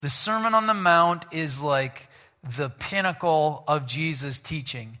The Sermon on the Mount is like the pinnacle of Jesus'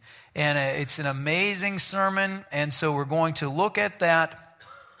 teaching. And it's an amazing sermon, and so we're going to look at that.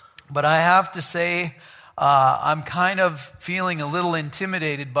 But I have to say, I'm kind of feeling a little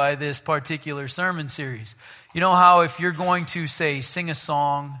intimidated by this particular sermon series. You know how if you're going to, say, sing a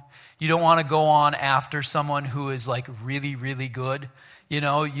song, you don't want to go on after someone who is like really, really good. You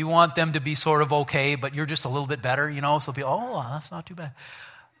know, you want them to be sort of okay, but you're just a little bit better, so people, oh, that's not too bad.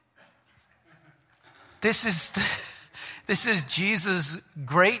 This is Jesus'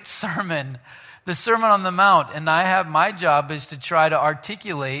 great sermon, the Sermon on the Mount, and my job is to try to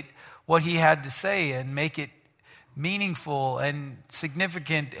articulate what he had to say and make it meaningful and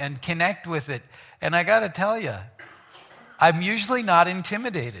significant and connect with it. And I got to tell you, I'm usually not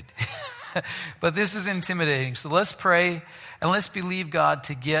intimidated, but this is intimidating. So let's pray and let's believe God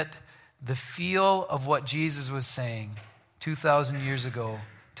to get the feel of what Jesus was saying 2,000 years ago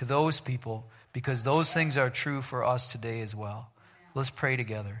to those people, because those things are true for us today as well. Let's pray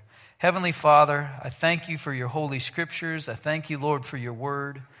together. Heavenly Father, I thank you for your holy scriptures. I thank you, Lord, for your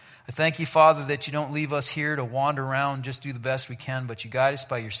word. I thank you, Father, that you don't leave us here to wander around and just do the best we can, but you guide us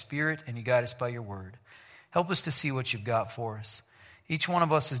by your Spirit and you guide us by your word. Help us to see what you've got for us. Each one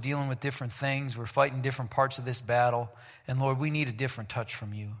of us is dealing with different things. We're fighting different parts of this battle. And Lord, we need a different touch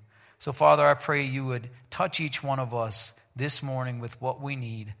from you. So Father, I pray you would touch each one of us this morning with what we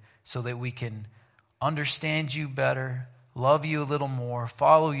need so that we can understand you better, love you a little more,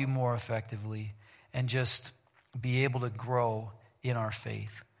 follow you more effectively, and just be able to grow in our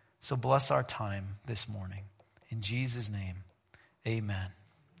faith. So bless our time this morning. In Jesus' name, amen.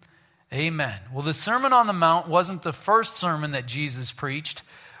 Amen. Well, the Sermon on the Mount wasn't the first sermon that Jesus preached,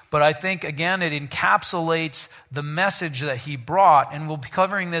 but I think, again, it encapsulates the message that he brought, and we'll be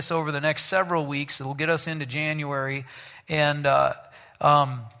covering this over the next several weeks. It'll get us into January, and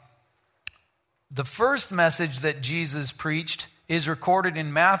the first message that Jesus preached is recorded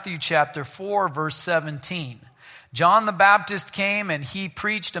in Matthew chapter 4, verse 17. John the Baptist came and he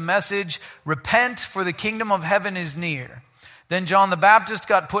preached a message, repent for the kingdom of heaven is near. Then John the Baptist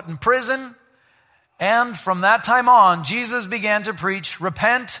got put in prison, and from that time on, Jesus began to preach,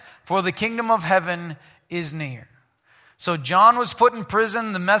 repent for the kingdom of heaven is near. So John was put in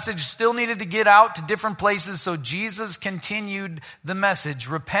prison. The message still needed to get out to different places. So Jesus continued the message.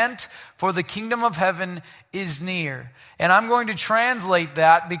 Repent, for the kingdom of heaven is near. And I'm going to translate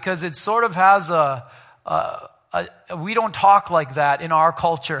that because it sort of has we don't talk like that in our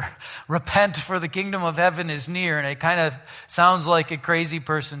culture. Repent, for the kingdom of heaven is near. And it kind of sounds like a crazy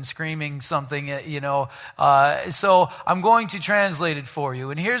person screaming something, So I'm going to translate it for you.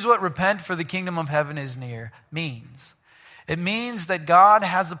 And here's what repent, for the kingdom of heaven is near means. It means that God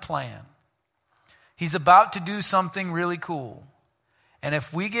has a plan. He's about to do something really cool. And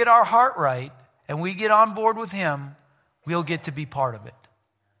if we get our heart right and we get on board with him, we'll get to be part of it.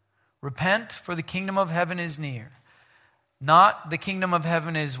 Repent, for the kingdom of heaven is near. Not the kingdom of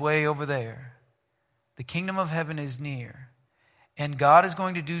heaven is way over there. The kingdom of heaven is near. And God is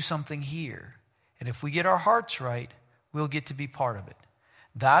going to do something here. And if we get our hearts right, we'll get to be part of it.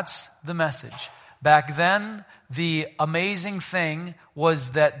 That's the message. Back then, the amazing thing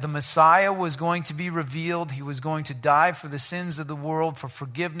was that the Messiah was going to be revealed. He was going to die for the sins of the world, for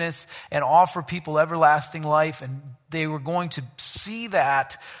forgiveness, and offer people everlasting life. And they were going to see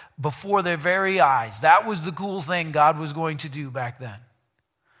that before their very eyes. That was the cool thing God was going to do back then.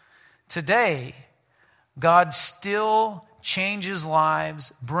 Today, God still changes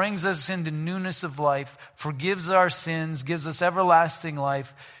lives, brings us into newness of life, forgives our sins, gives us everlasting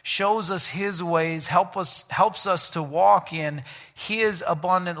life, shows us his ways, helps us to walk in his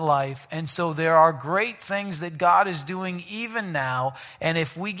abundant life. And so there are great things that God is doing even now, and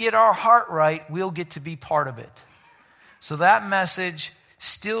if we get our heart right, we'll get to be part of it. So that message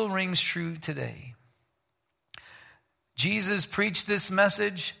still rings true today. Jesus preached this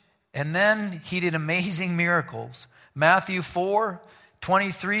message, and then he did amazing miracles. Matthew 4,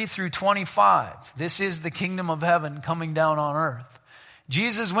 23 through 25. This is the kingdom of heaven coming down on earth.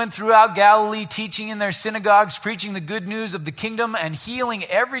 Jesus went throughout Galilee, teaching in their synagogues, preaching the good news of the kingdom, and healing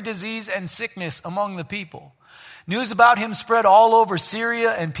every disease and sickness among the people. News about him spread all over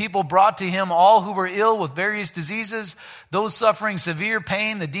Syria, and people brought to him all who were ill with various diseases, those suffering severe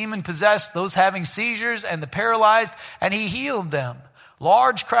pain, the demon-possessed, those having seizures, and the paralyzed, and he healed them.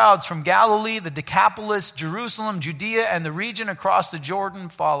 Large crowds from Galilee, the Decapolis, Jerusalem, Judea, and the region across the Jordan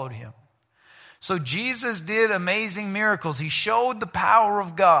followed him. So Jesus did amazing miracles. He showed the power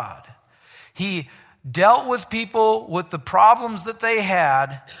of God. He dealt with people with the problems that they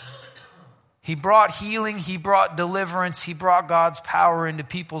had, He brought healing, he brought deliverance, he brought God's power into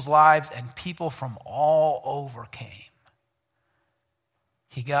people's lives, and people from all over came.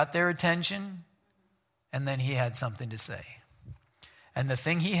 He got their attention, and then he had something to say. And the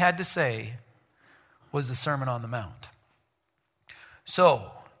thing he had to say was the Sermon on the Mount.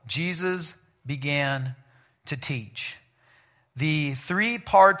 So, Jesus began to teach. The 3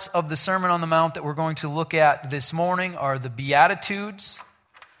 parts of the Sermon on the Mount that we're going to look at this morning are the Beatitudes,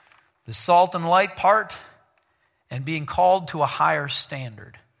 the salt and light part, and being called to a higher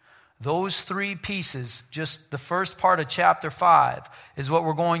standard. Those 3 pieces, just the first part of chapter 5, is what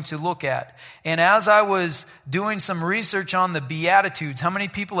we're going to look at. And as I was doing some research on the Beatitudes, how many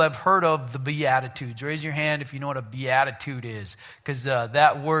people have heard of the Beatitudes? Raise your hand if you know what a Beatitude is, because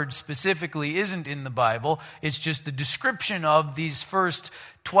that word specifically isn't in the Bible. It's just the description of these first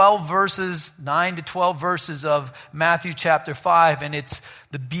 12 verses, 9 to 12 verses of Matthew chapter 5. And it's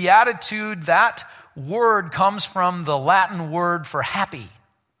the Beatitude, that word comes from the Latin word for happy.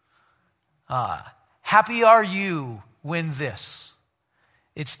 Happy are you when this.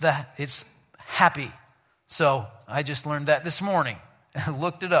 It's happy. So I just learned that this morning. I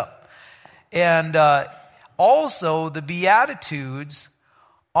looked it up. And also the Beatitudes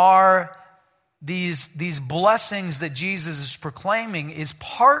are these blessings that Jesus is proclaiming is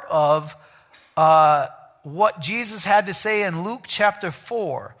part of what Jesus had to say in Luke chapter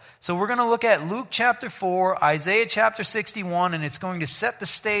 4. So we're going to look at Luke chapter 4, Isaiah chapter 61, and it's going to set the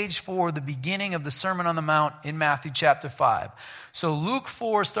stage for the beginning of the Sermon on the Mount in Matthew chapter 5. So Luke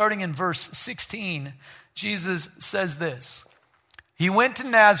 4, starting in verse 16, Jesus says this. He went to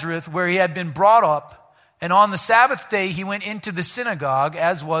Nazareth where he had been brought up, and on the Sabbath day he went into the synagogue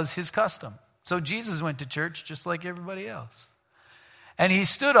as was his custom. So Jesus went to church just like everybody else. And he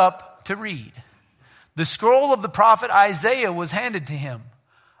stood up to read. The scroll of the prophet Isaiah was handed to him.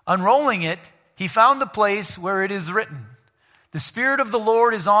 Unrolling it, he found the place where it is written, "The Spirit of the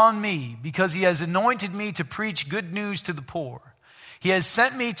Lord is on me, because he has anointed me to preach good news to the poor. He has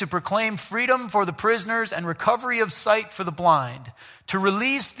sent me to proclaim freedom for the prisoners and recovery of sight for the blind, to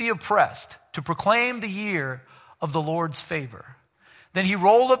release the oppressed, to proclaim the year of the Lord's favor." Then he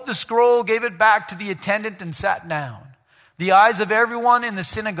rolled up the scroll, gave it back to the attendant, and sat down. The eyes of everyone in the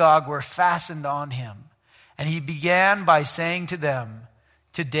synagogue were fastened on him. And he began by saying to them,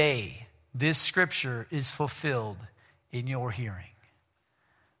 "Today, this scripture is fulfilled in your hearing."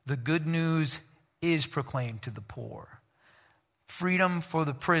 The good news is proclaimed to the poor. Freedom for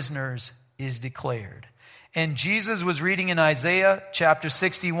the prisoners is declared. And Jesus was reading in Isaiah chapter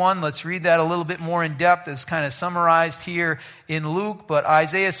 61. Let's read that a little bit more in depth. It's kind of summarized here in Luke. But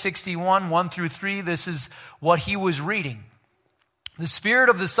Isaiah 61, 1 through 3, this is what he was reading. "The Spirit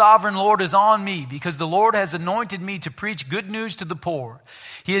of the sovereign Lord is on me, because the Lord has anointed me to preach good news to the poor.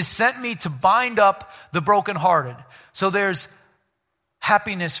 He has sent me to bind up the brokenhearted." So there's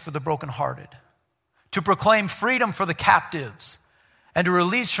happiness for the brokenhearted. "To proclaim freedom for the captives, and to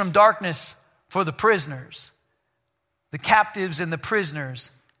release from darkness for the prisoners." The captives and the prisoners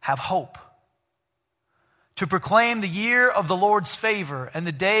have hope. "To proclaim the year of the Lord's favor and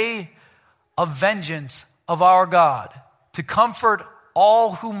the day of vengeance of our God. To comfort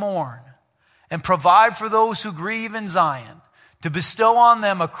all who mourn and provide for those who grieve in Zion. To bestow on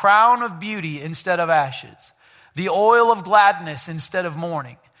them a crown of beauty instead of ashes, the oil of gladness instead of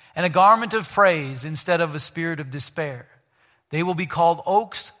mourning, and a garment of praise instead of a spirit of despair. They will be called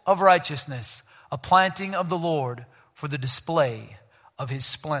oaks of righteousness, a planting of the Lord for the display of his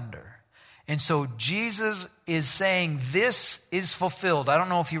splendor." And so Jesus is saying this is fulfilled. I don't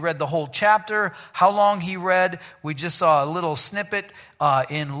know if he read the whole chapter, how long he read. We just saw a little snippet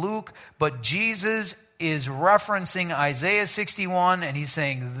in Luke. But Jesus is referencing Isaiah 61, and he's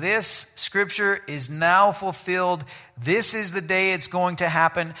saying this scripture is now fulfilled. This is the day it's going to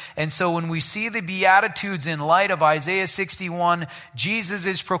happen. And so when we see the Beatitudes in light of Isaiah 61, Jesus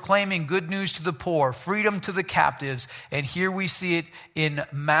is proclaiming good news to the poor, freedom to the captives. And here we see it in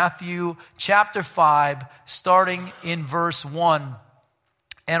Matthew chapter 5, starting in verse 1.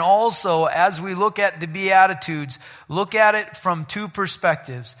 And also, as we look at the Beatitudes, look at it from 2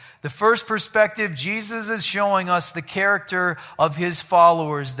 perspectives. The first perspective, Jesus is showing us the character of his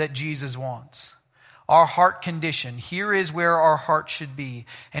followers that Jesus wants. Our heart condition. Here is where our heart should be.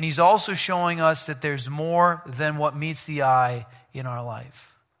 And he's also showing us that there's more than what meets the eye in our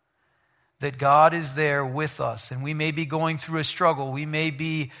life. That God is there with us. And we may be going through a struggle. We may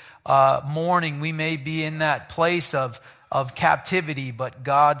be mourning. We may be in that place of captivity, but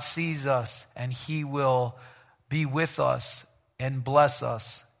God sees us and he will be with us and bless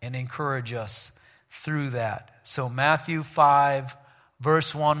us and encourage us through that. So Matthew 5,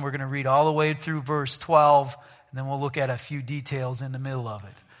 verse 1. We're going to read all the way through verse 12, and then we'll look at a few details in the middle of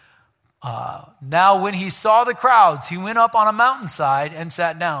it. Now when he saw the crowds, he went up on a mountainside and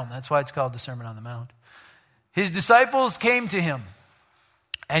sat down. That's why it's called the Sermon on the Mount. His disciples came to him,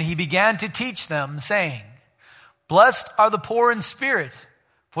 and he began to teach them, saying, Blessed are the poor in spirit,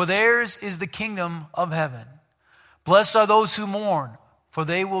 for theirs is the kingdom of heaven. Blessed are those who mourn, for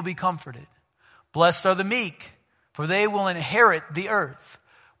they will be comforted. Blessed are the meek, for they will inherit the earth.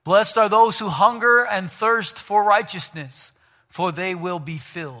 Blessed are those who hunger and thirst for righteousness, for they will be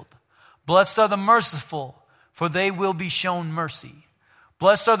filled. Blessed are the merciful, for they will be shown mercy.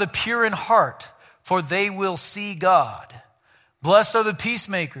 Blessed are the pure in heart, for they will see God. Blessed are the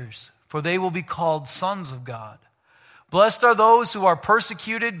peacemakers, for they will be called sons of God. Blessed are those who are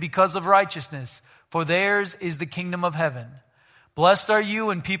persecuted because of righteousness, for theirs is the kingdom of heaven. Blessed are you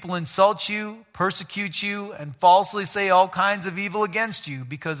when people insult you, persecute you, and falsely say all kinds of evil against you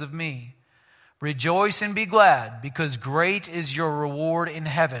because of me. Rejoice and be glad, because great is your reward in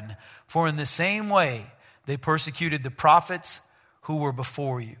heaven. For in the same way they persecuted the prophets who were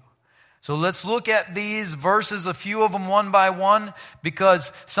before you. So let's look at these verses, a few of them one by one,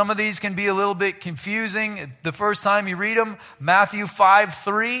 because some of these can be a little bit confusing. The first time you read them, Matthew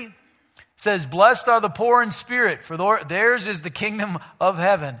 5:3 says, Blessed are the poor in spirit, for theirs is the kingdom of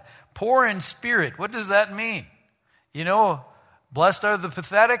heaven. Poor in spirit, what does that mean? You know, blessed are the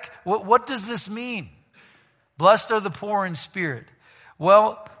pathetic. What does this mean? Blessed are the poor in spirit.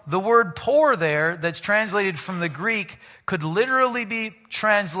 Well, the word poor there that's translated from the Greek could literally be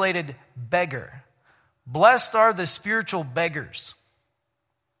translated beggar. Blessed are the spiritual beggars.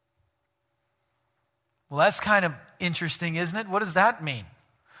 Well, that's kind of interesting, isn't it? What does that mean?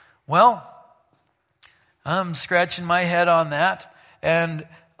 Well, I'm scratching my head on that. And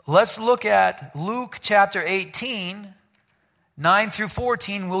let's look at Luke chapter 18, 9 through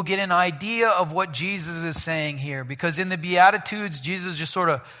 14. We'll get an idea of what Jesus is saying here. Because in the Beatitudes, Jesus just sort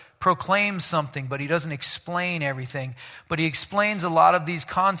of proclaims something, but he doesn't explain everything. But he explains a lot of these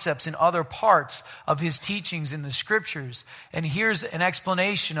concepts in other parts of his teachings in the scriptures. And here's an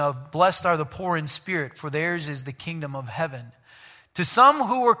explanation of blessed are the poor in spirit, for theirs is the kingdom of heaven. To some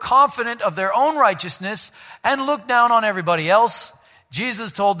who were confident of their own righteousness and looked down on everybody else,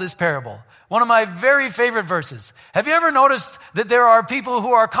 Jesus told this parable. One of my very favorite verses. Have you ever noticed that there are people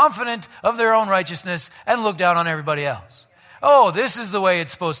who are confident of their own righteousness and look down on everybody else? Oh, this is the way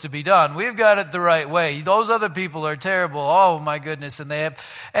it's supposed to be done. We've got it the right way. Those other people are terrible. Oh my goodness. And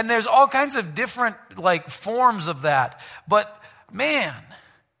there's all kinds of different forms of that. But man,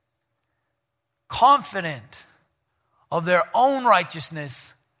 confident of their own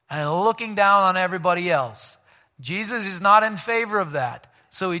righteousness and looking down on everybody else. Jesus is not in favor of that.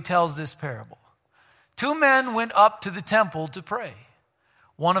 So he tells this parable. 2 men went up to the temple to pray.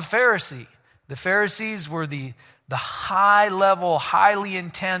 One a Pharisee. The Pharisees were the high-level, highly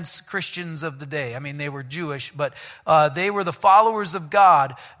intense Christians of the day. I mean, they were Jewish, but they were the followers of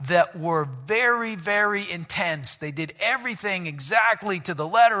God that were very, very intense. They did everything exactly to the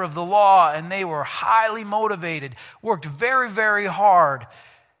letter of the law, and they were highly motivated, worked very, very hard.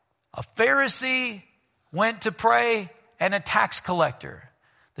 A Pharisee went to pray, and a tax collector.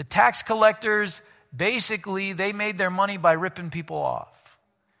 The tax collectors, basically, they made their money by ripping people off.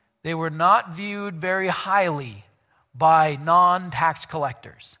 They were not viewed very highly by non-tax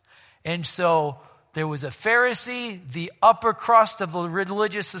collectors. And so there was a Pharisee, the upper crust of the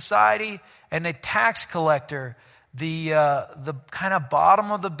religious society, and a tax collector, the kind of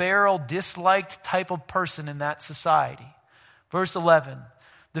bottom of the barrel, disliked type of person in that society. Verse 11,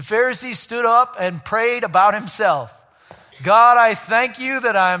 the Pharisee stood up and prayed about himself. God, I thank you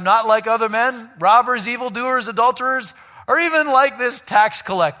that I am not like other men, robbers, evildoers, adulterers, or even like this tax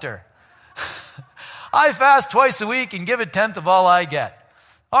collector. I fast twice a week and give a tenth of all I get.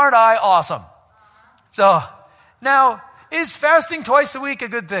 Aren't I awesome? So, now, is fasting twice a week a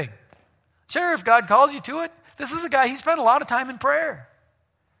good thing? Sure, if God calls you to it. This is a guy, he spent a lot of time in prayer.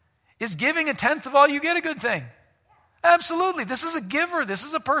 Is giving a tenth of all you get a good thing? Absolutely. This is a giver. This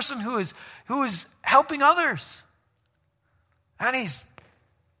is a person who is helping others. And he's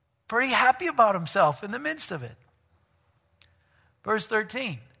pretty happy about himself in the midst of it. Verse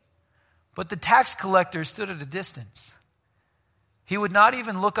 13. But the tax collector stood at a distance. He would not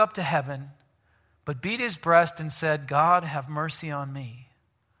even look up to heaven, but beat his breast and said, God, have mercy on me,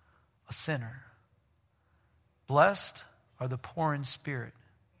 a sinner. Blessed are the poor in spirit.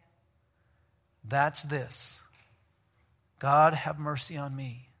 That's this. God, have mercy on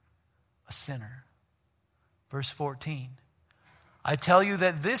me, a sinner. Verse 14. I tell you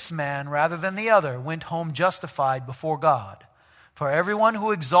that this man, rather than the other, went home justified before God. For everyone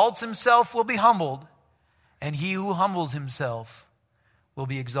who exalts himself will be humbled, and he who humbles himself will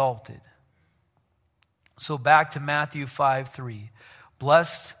be exalted. So back to Matthew 5:3.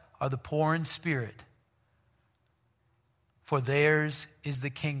 Blessed are the poor in spirit, for theirs is the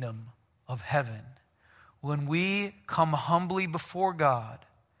kingdom of heaven. When we come humbly before God,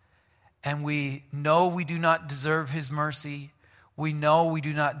 and we know we do not deserve his mercy, we know we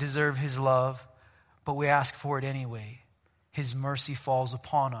do not deserve his love, but we ask for it anyway. His mercy falls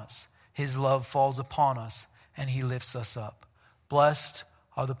upon us. His love falls upon us, and he lifts us up. Blessed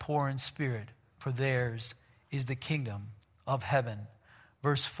are the poor in spirit, for theirs is the kingdom of heaven.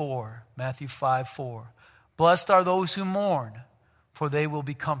 Verse 4, Matthew 5:4. Blessed are those who mourn, for they will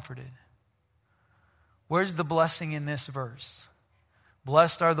be comforted. Where's the blessing in this verse?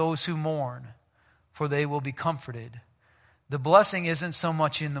 Blessed are those who mourn, for they will be comforted. The blessing isn't so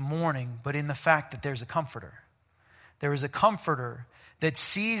much in the mourning, but in the fact that there's a comforter. There is a comforter that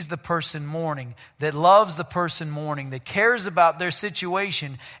sees the person mourning, that loves the person mourning, that cares about their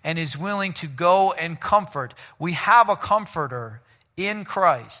situation and is willing to go and comfort. We have a comforter in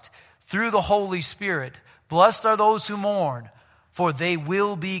Christ through the Holy Spirit. Blessed are those who mourn, for they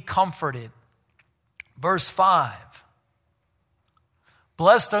will be comforted. Verse 5.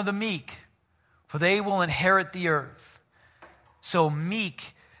 Blessed are the meek, for they will inherit the earth. So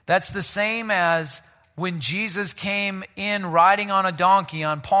meek, that's the same as when Jesus came in riding on a donkey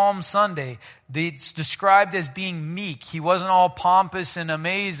on Palm Sunday. It's described as being meek. He wasn't all pompous and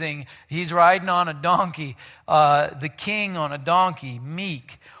amazing. He's riding on a donkey, the king on a donkey,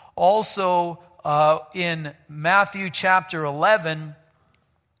 meek. Also in Matthew chapter 11,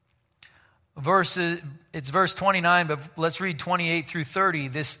 it's verse 29, but let's read 28 through 30.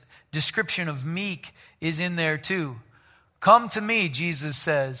 This description of meek is in there too. Come to me, Jesus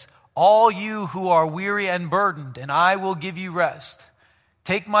says, all you who are weary and burdened, and I will give you rest.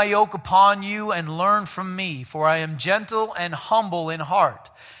 Take my yoke upon you and learn from me, for I am gentle and humble in heart.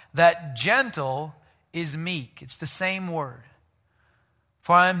 That gentle is meek. It's the same word.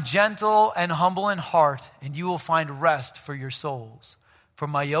 For I am gentle and humble in heart, and you will find rest for your souls. For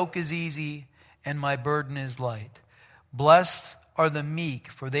my yoke is easy and my burden is light. Blessed are the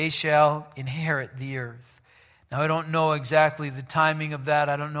meek, for they shall inherit the earth. Now, I don't know exactly the timing of that.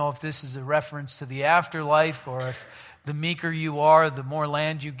 I don't know if this is a reference to the afterlife or if the meeker you are, the more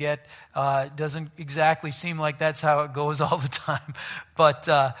land you get. It doesn't exactly seem like that's how it goes all the time. But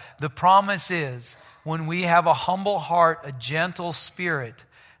the promise is, when we have a humble heart, a gentle spirit,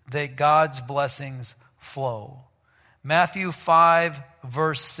 that God's blessings flow. Matthew 5,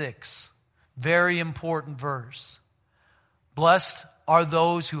 verse 6. Very important verse. Blessed are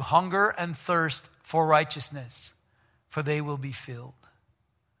those who hunger and thirst for righteousness, for they will be filled.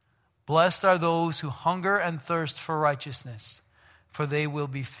 Blessed are those who hunger and thirst for righteousness, for they will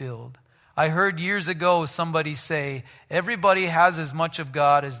be filled. I heard years ago somebody say, everybody has as much of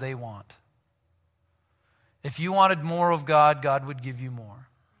God as they want. If you wanted more of God, God would give you more.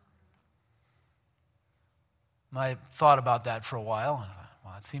 I thought about that for a while, and I thought,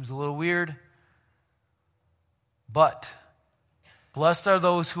 well, it seems a little weird. But blessed are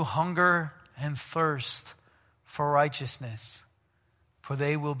those who hunger and thirst for righteousness, for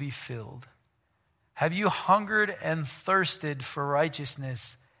they will be filled. Have you hungered and thirsted for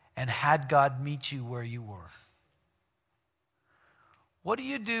righteousness and had God meet you where you were? What do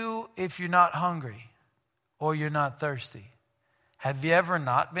you do if you're not hungry or you're not thirsty? Have you ever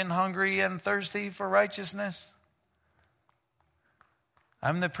not been hungry and thirsty for righteousness?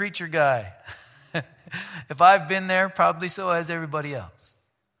 I'm the preacher guy. If I've been there, probably so has everybody else.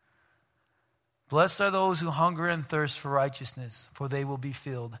 Blessed are those who hunger and thirst for righteousness, for they will be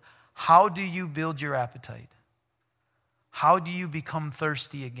filled. How do you build your appetite? How do you become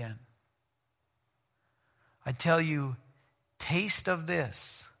thirsty again? I tell you, taste of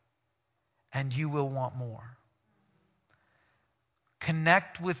this, and you will want more.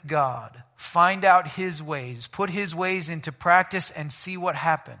 Connect with God. Find out his ways. Put his ways into practice and see what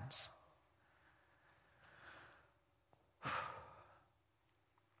happens.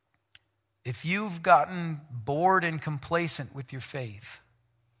 If you've gotten bored and complacent with your faith,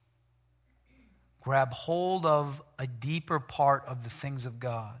 grab hold of a deeper part of the things of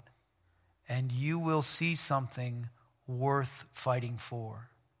God, and you will see something worth fighting for.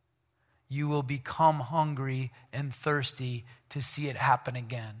 You will become hungry and thirsty to see it happen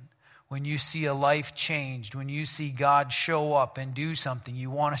again. When you see a life changed, when you see God show up and do something,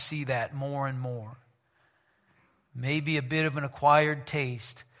 you want to see that more and more. Maybe a bit of an acquired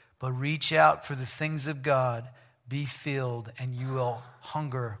taste, but reach out for the things of God, be filled, and you will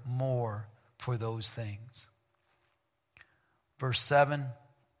hunger more for those things. verse 7.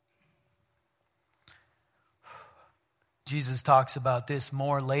 Jesus talks about this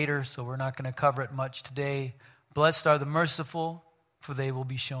more later, so we're not going to cover it much today. Blessed are the merciful, for they will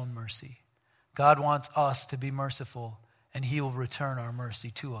be shown mercy. God wants us to be merciful, and he will return our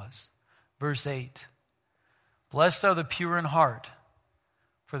mercy to us. Verse 8. Blessed are the pure in heart,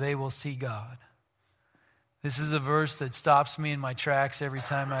 for they will see God. This is a verse that stops me in my tracks every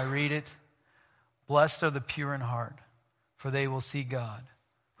time I read it. Blessed are the pure in heart, for they will see God.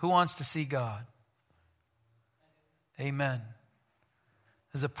 Who wants to see God? Amen.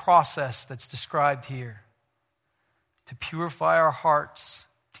 There's a process that's described here to purify our hearts,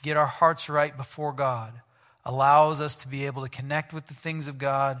 to get our hearts right before God, allows us to be able to connect with the things of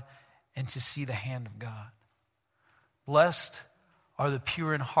God and to see the hand of God. Blessed are the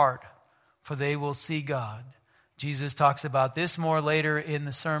pure in heart, for they will see God. Jesus talks about this more later in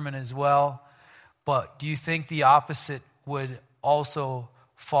the sermon as well. But do you think the opposite would also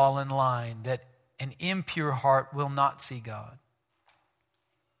fall in line, that an impure heart will not see God?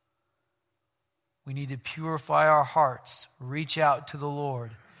 We need to purify our hearts, reach out to the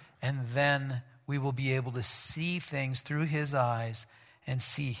Lord, and then we will be able to see things through his eyes and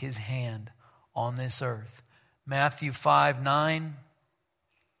see his hand on this earth. Matthew 5:9.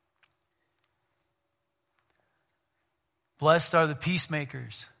 Blessed are the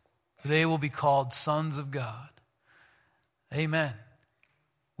peacemakers, for they will be called sons of God. Amen.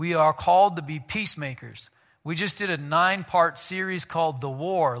 We are called to be peacemakers. We just did a 9-part series called The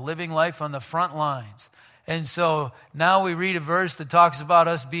War, Living Life on the Front Lines. And so now we read a verse that talks about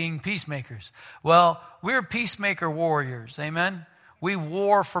us being peacemakers. Well, we're peacemaker warriors. Amen. We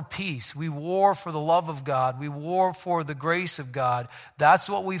war for peace. We war for the love of God. We war for the grace of God. That's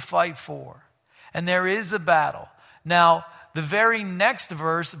what we fight for. And there is a battle. Now, the very next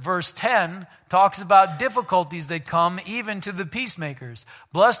verse, verse 10, talks about difficulties that come even to the peacemakers.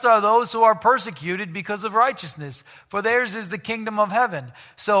 Blessed are those who are persecuted because of righteousness, for theirs is the kingdom of heaven.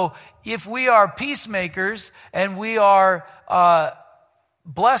 So if we are peacemakers and we are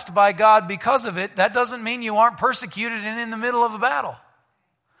blessed by God because of it, that doesn't mean you aren't persecuted and in the middle of a battle.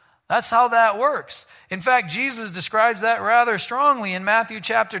 That's how that works. In fact, Jesus describes that rather strongly in Matthew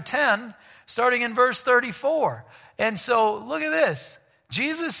chapter 10, starting in verse 34. And so, look at this.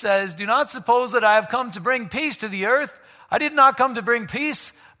 Jesus says, do not suppose that I have come to bring peace to the earth. I did not come to bring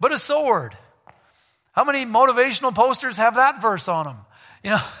peace, but a sword. How many motivational posters have that verse on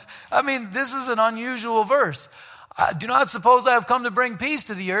them? This is an unusual verse. Do not suppose I have come to bring peace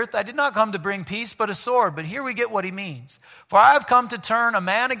to the earth. I did not come to bring peace, but a sword. But here we get what he means. For I have come to turn a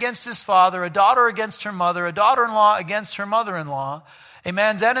man against his father, a daughter against her mother, a daughter-in-law against her mother-in-law. A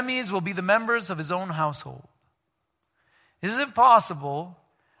man's enemies will be the members of his own household. Is it possible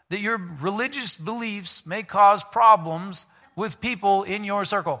that your religious beliefs may cause problems with people in your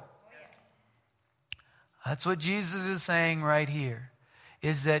circle? That's what Jesus is saying right here,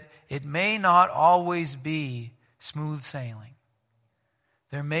 is that it may not always be smooth sailing.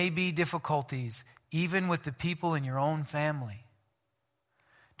 There may be difficulties even with the people in your own family.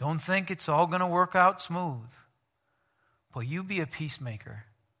 Don't think it's all going to work out smooth. But you be a peacemaker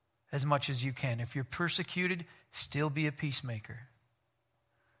as much as you can. If you're persecuted, still be a peacemaker.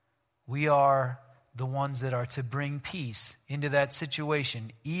 We are the ones that are to bring peace into that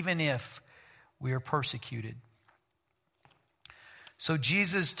situation, even if we are persecuted. So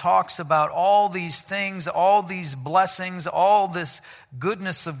Jesus talks about all these things, all these blessings, all this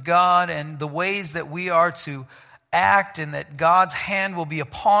goodness of God and the ways that we are to act and that God's hand will be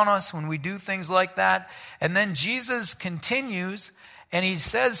upon us when we do things like that. And then Jesus continues and he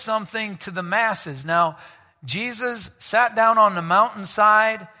says something to the masses. Now, Jesus sat down on the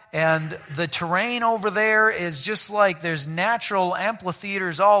mountainside, and the terrain over there is just like there's natural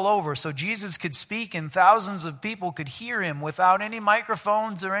amphitheaters all over. So Jesus could speak and thousands of people could hear him without any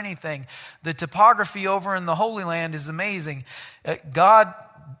microphones or anything. The topography over in the Holy Land is amazing. God,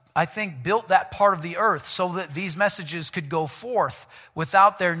 I think, built that part of the earth so that these messages could go forth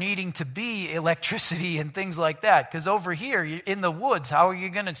without there needing to be electricity and things like that. Because over here, in the woods, how are you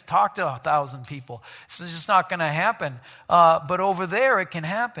going to talk to 1,000 people? It's just not going to happen. But over there, it can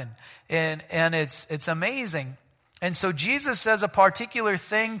happen. And it's amazing. And so Jesus says a particular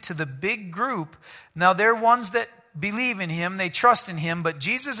thing to the big group. Now, they're ones that believe in him, they trust in him, but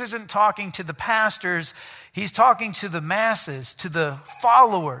Jesus isn't talking to the pastors. He's talking to the masses, to the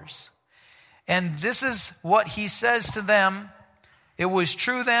followers. And this is what he says to them. It was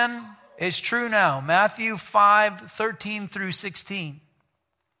true then, it's true now. Matthew 5:13 through 16.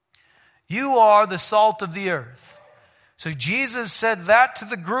 You are the salt of the earth. So Jesus said that to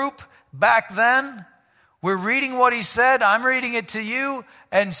the group back then. We're reading what he said. I'm reading it to you.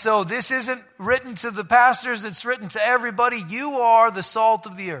 And so this isn't written to the pastors. It's written to everybody. You are the salt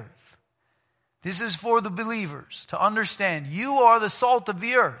of the earth. This is for the believers to understand. You are the salt of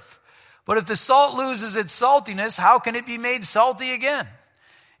the earth. But if the salt loses its saltiness, how can it be made salty again?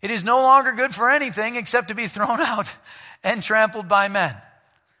 It is no longer good for anything except to be thrown out and trampled by men.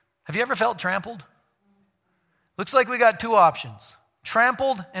 Have you ever felt trampled? Looks like we got two options.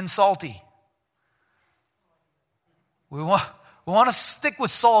 Trampled and salty. We want to stick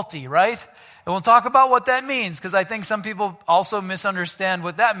with salty, right? And we'll talk about what that means, because I think some people also misunderstand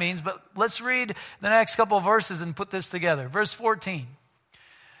what that means. But let's read the next couple of verses and put this together. Verse 14.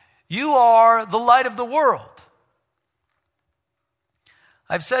 You are the light of the world.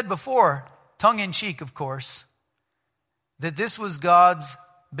 I've said before, tongue-in-cheek, of course, that this was God's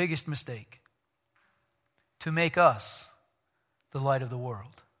biggest mistake, to make us the light of the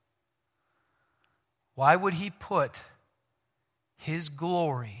world. Why would he put his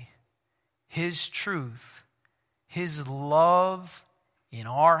glory, his truth, his love in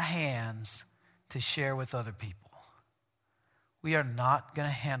our hands to share with other people? We are not going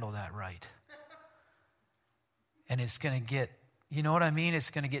to handle that right. And it's going to get, you know what I mean?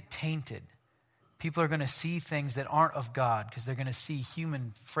 It's going to get tainted. People are going to see things that aren't of God because they're going to see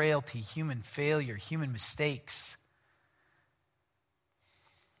human frailty, human failure, human mistakes.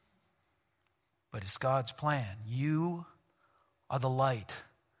 But it's God's plan. You are the light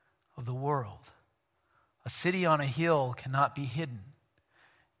of the world. A city on a hill cannot be hidden.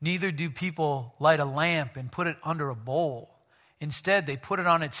 Neither do people light a lamp and put it under a bowl. Instead, they put it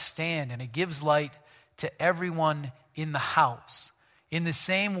on its stand, and it gives light to everyone in the house. In the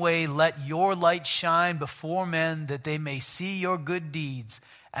same way, let your light shine before men, that they may see your good deeds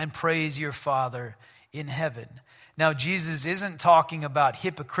and praise your Father in heaven. Now, Jesus isn't talking about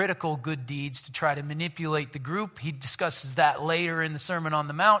hypocritical good deeds to try to manipulate the group. He discusses that later in the Sermon on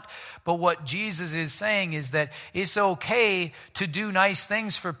the Mount. But what Jesus is saying is that it's okay to do nice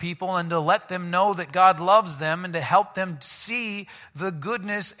things for people and to let them know that God loves them and to help them see the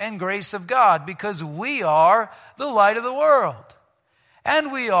goodness and grace of God, because we are the light of the world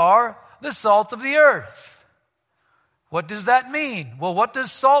and we are the salt of the earth. What does that mean? Well, what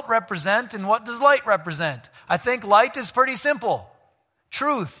does salt represent and what does light represent? I think light is pretty simple.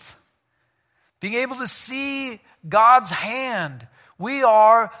 Truth. Being able to see God's hand. We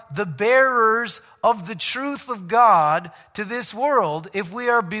are the bearers of the truth of God to this world if we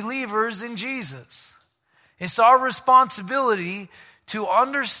are believers in Jesus. It's our responsibility to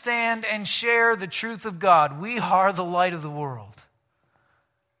understand and share the truth of God. We are the light of the world.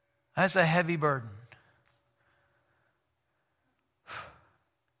 That's a heavy burden.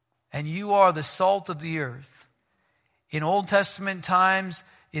 And you are the salt of the earth. In Old Testament times,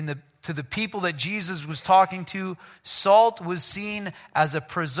 to the people that Jesus was talking to, salt was seen as a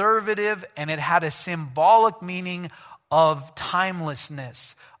preservative, and it had a symbolic meaning of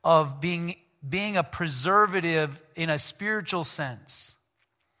timelessness, of being a preservative in a spiritual sense.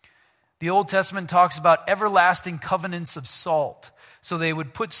 The Old Testament talks about everlasting covenants of salt. So they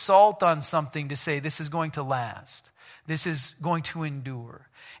would put salt on something to say, this is going to last. This is going to endure.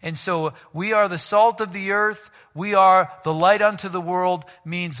 And so we are the salt of the earth. We are the light unto the world,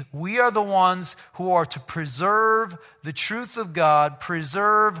 means we are the ones who are to preserve the truth of God,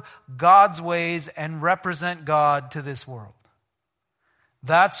 preserve God's ways, and represent God to this world.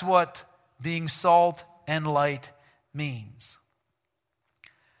 That's what being salt and light means.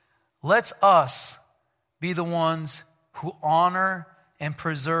 Let's us be the ones who honor and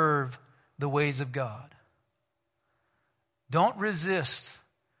preserve the ways of God. Don't resist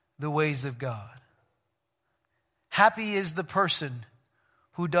the ways of God. Happy is the person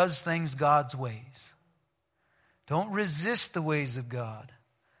who does things God's ways. Don't resist the ways of God.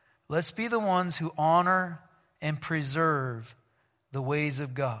 Let's be the ones who honor and preserve the ways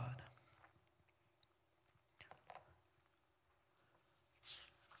of God.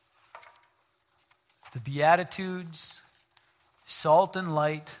 The Beatitudes, salt and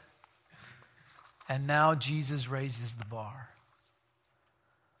light, and now Jesus raises the bar.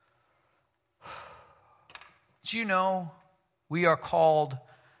 Do you know we are called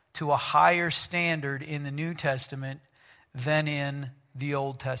to a higher standard in the New Testament than in the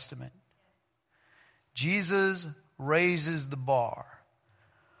Old Testament? Jesus raises the bar.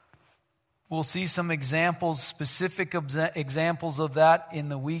 We'll see some examples, specific examples of that in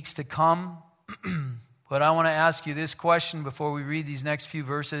the weeks to come. But I want to ask you this question before we read these next few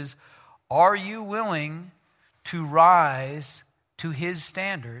verses. Are you willing to rise to his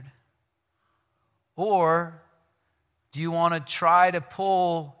standard? Or do you want to try to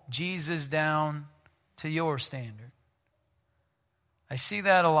pull Jesus down to your standard. I see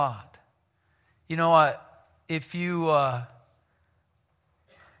that a lot. You know, if you, I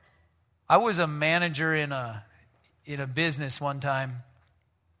was a manager in a business one time,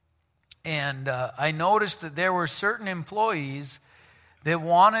 and I noticed that there were certain employees that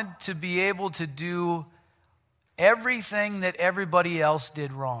wanted to be able to do everything that everybody else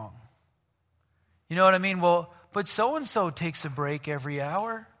did wrong. You know what I mean? Well, but so-and-so takes a break every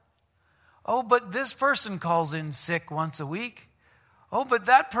hour. Oh, but this person calls in sick once a week. Oh, but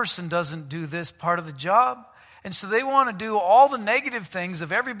that person doesn't do this part of the job. And so they want to do all the negative things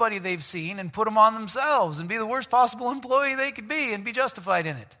of everybody they've seen and put them on themselves and be the worst possible employee they could be and be justified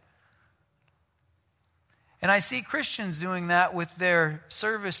in it. And I see Christians doing that with their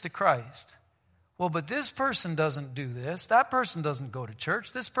service to Christ. Well, but this person doesn't do this. That person doesn't go to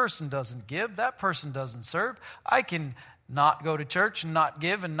church. This person doesn't give. That person doesn't serve. I can not go to church and not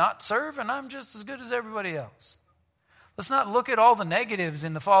give and not serve, and I'm just as good as everybody else. Let's not look at all the negatives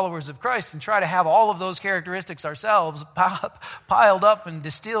in the followers of Christ and try to have all of those characteristics ourselves piled up and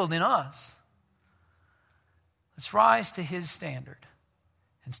distilled in us. Let's rise to his standard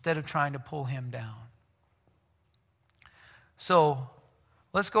instead of trying to pull him down. So,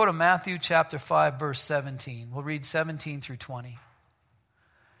 let's go to Matthew chapter 5, verse 17. We'll read 17 through 20.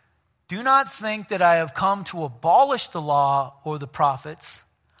 Do not think that I have come to abolish the law or the prophets.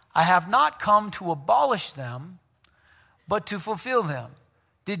 I have not come to abolish them, but to fulfill them.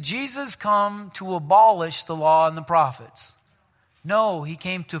 Did Jesus come to abolish the law and the prophets? No, he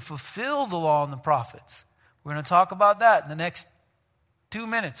came to fulfill the law and the prophets. We're going to talk about that in the next 2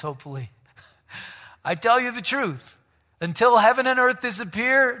 minutes, hopefully. I tell you the truth. Until heaven and earth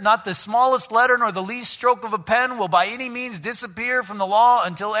disappear, not the smallest letter nor the least stroke of a pen will by any means disappear from the law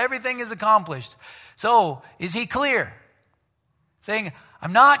until everything is accomplished. So, is he clear? Saying,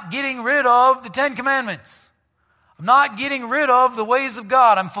 I'm not getting rid of the 10 Commandments. I'm not getting rid of the ways of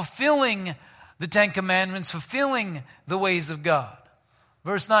God. I'm fulfilling the 10 Commandments, fulfilling the ways of God.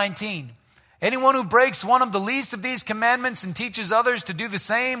 Verse 19. Anyone who breaks one of the least of these commandments and teaches others to do the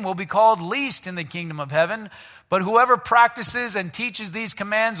same will be called least in the kingdom of heaven. But whoever practices and teaches these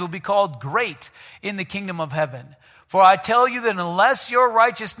commands will be called great in the kingdom of heaven. For I tell you that unless your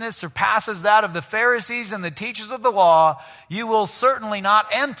righteousness surpasses that of the Pharisees and the teachers of the law, you will certainly not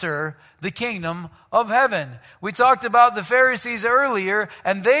enter the kingdom of heaven. We talked about the Pharisees earlier,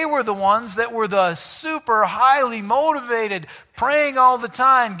 and they were the ones that were the super highly motivated, praying all the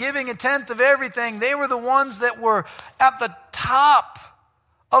time, giving a tenth of everything. They were the ones that were at the top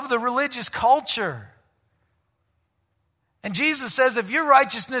of the religious culture. And Jesus says, if your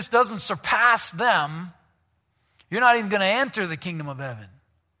righteousness doesn't surpass them, you're not even going to enter the kingdom of heaven.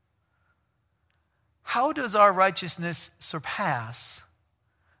 How does our righteousness surpass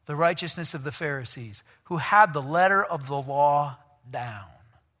the righteousness of the Pharisees, who had the letter of the law down?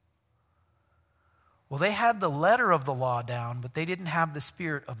 Well, they had the letter of the law down, but they didn't have the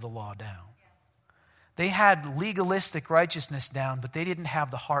spirit of the law down. They had legalistic righteousness down, but they didn't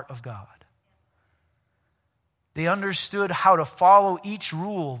have the heart of God. They understood how to follow each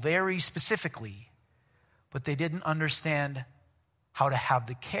rule very specifically, but they didn't understand how to have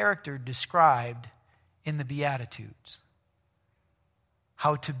the character described in the Beatitudes.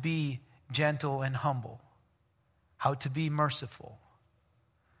 How to be gentle and humble. How to be merciful.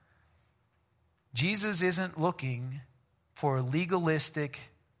 Jesus isn't looking for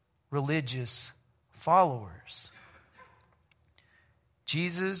legalistic, religious followers.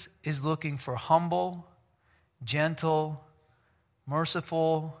 Jesus is looking for humble, gentle,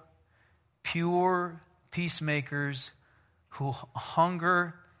 merciful, pure peacemakers who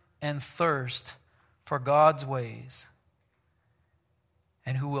hunger and thirst for God's ways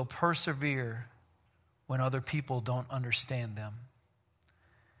and who will persevere when other people don't understand them.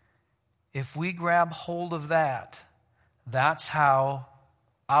 If we grab hold of that, that's how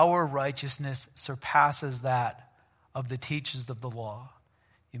our righteousness surpasses that of the teachers of the law.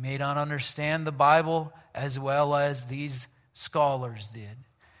 You may not understand the Bible as well as these scholars did.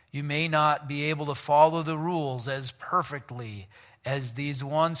 You may not be able to follow the rules as perfectly as these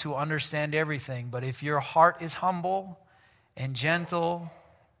ones who understand everything. But if your heart is humble and gentle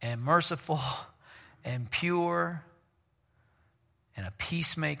and merciful and pure and a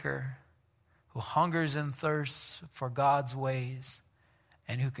peacemaker who hungers and thirsts for God's ways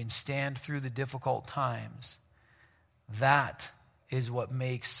and who can stand through the difficult times, that is what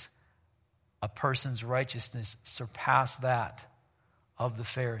makes a person's righteousness surpass that of the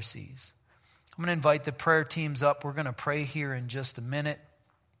Pharisees. I'm going to invite the prayer teams up. We're going to pray here in just a minute.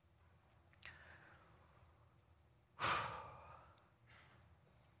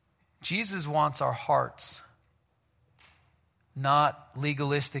 Jesus wants our hearts, not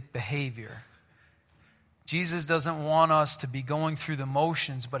legalistic behavior. Jesus doesn't want us to be going through the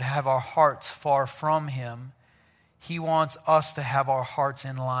motions but have our hearts far from Him. He wants us to have our hearts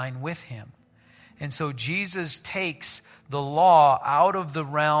in line with Him. And so Jesus takes the law out of the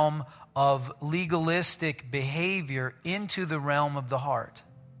realm of legalistic behavior into the realm of the heart.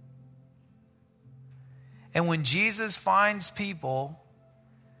 And when Jesus finds people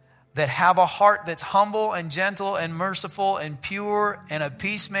that have a heart that's humble and gentle and merciful and pure and a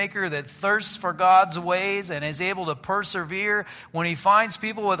peacemaker that thirsts for God's ways and is able to persevere, when He finds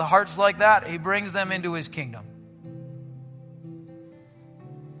people with hearts like that, He brings them into His kingdom.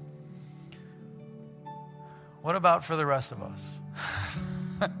 What about for the rest of us?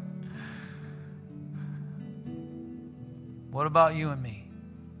 What about you and me?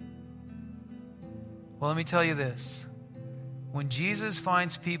 Well, let me tell you this. When Jesus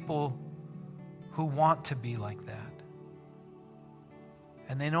finds people who want to be like that,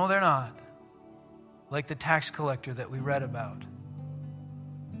 and they know they're not, like the tax collector that we read about,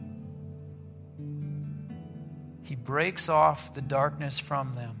 He breaks off the darkness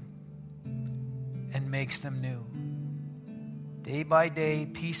from them and makes them new. Day by day,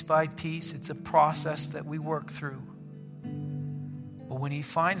 piece by piece, it's a process that we work through. But when He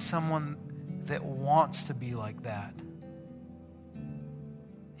finds someone that wants to be like that,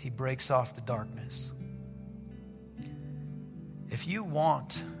 He breaks off the darkness. If you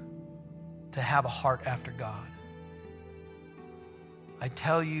want to have a heart after God, I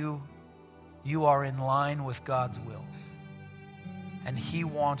tell you, you are in line with God's will. And He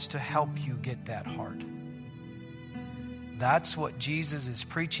wants to help you get that heart. That's what Jesus is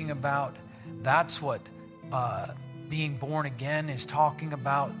preaching about. That's what being born again is talking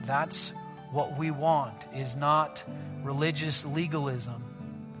about. That's what we want, is not religious legalism,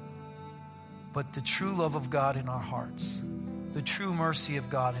 but the true love of God in our hearts, the true mercy of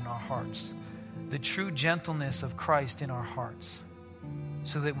God in our hearts, the true gentleness of Christ in our hearts,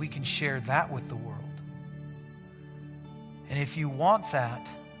 so that we can share that with the world. And if you want that,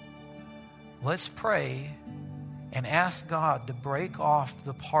 let's pray and ask God to break off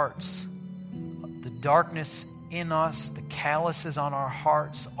the parts, the darkness in us, the calluses on our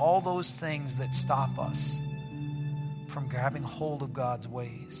hearts, all those things that stop us from grabbing hold of God's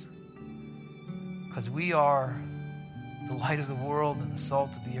ways. Because we are the light of the world and the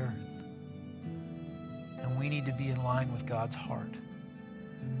salt of the earth. And we need to be in line with God's heart.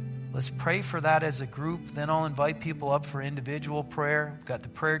 Let's pray for that as a group. Then I'll invite people up for individual prayer. We've got the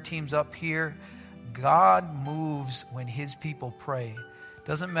prayer teams up here. God moves when His people pray.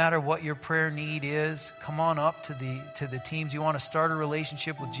 Doesn't matter what your prayer need is. Come on up to the teams. You want to start a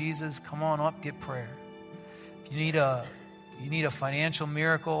relationship with Jesus? Come on up, get prayer. If you need a financial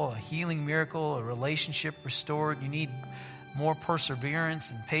miracle, a healing miracle, a relationship restored, you need more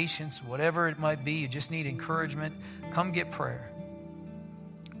perseverance and patience, whatever it might be, you just need encouragement, come get prayer.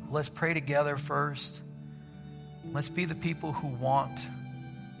 Let's pray together first. Let's be the people who want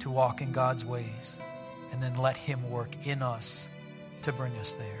to walk in God's ways, and then let Him work in us to bring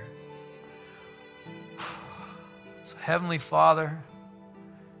us there. So, Heavenly Father,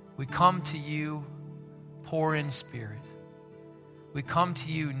 we come to You poor in spirit. We come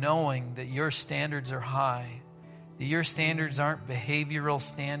to You knowing that Your standards are high, that Your standards aren't behavioral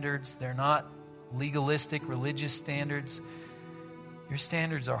standards, they're not legalistic religious standards. Your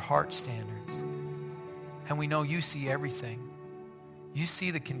standards are heart standards. And we know You see everything. You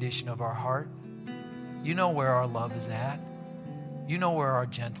see the condition of our heart. You know where our love is at. You know where our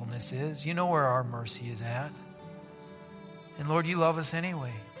gentleness is. You know where our mercy is at. And Lord, You love us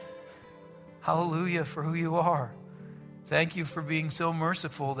anyway. Hallelujah for who You are. Thank You for being so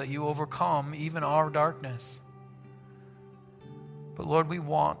merciful that You overcome even our darkness. But Lord, we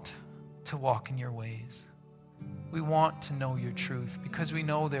want to walk in Your ways. We want to know Your truth because we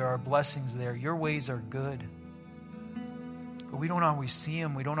know there are blessings there. Your ways are good. But we don't always see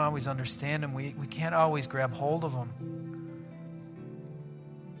them. We don't always understand them. We can't always grab hold of them.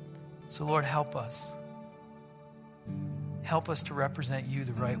 So Lord, help us. Help us to represent You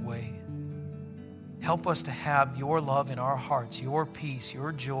the right way. Help us to have Your love in our hearts, Your peace,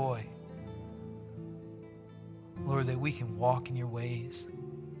 Your joy. Lord, that we can walk in Your ways.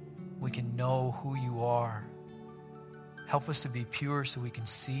 We can know who You are. Help us to be pure so we can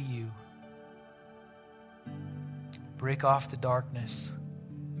see You. Break off the darkness.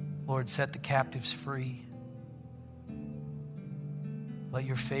 Lord, set the captives free. Let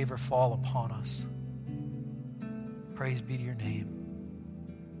Your favor fall upon us. Praise be to Your name.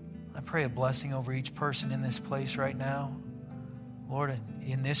 I pray a blessing over each person in this place right now. Lord,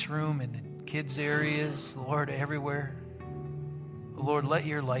 in this room, in the kids' areas, Lord, everywhere. Lord, let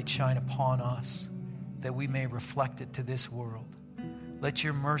your light shine upon us that we may reflect it to this world. Let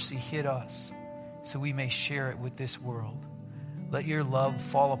your mercy hit us so we may share it with this world. Let your love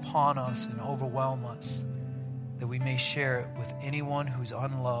fall upon us and overwhelm us that we may share it with anyone who's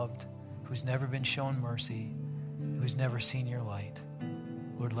unloved, who's never been shown mercy, who's never seen your light.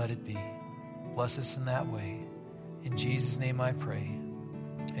 Lord, let it be. Bless us in that way. In Jesus' name I pray.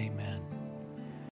 Amen.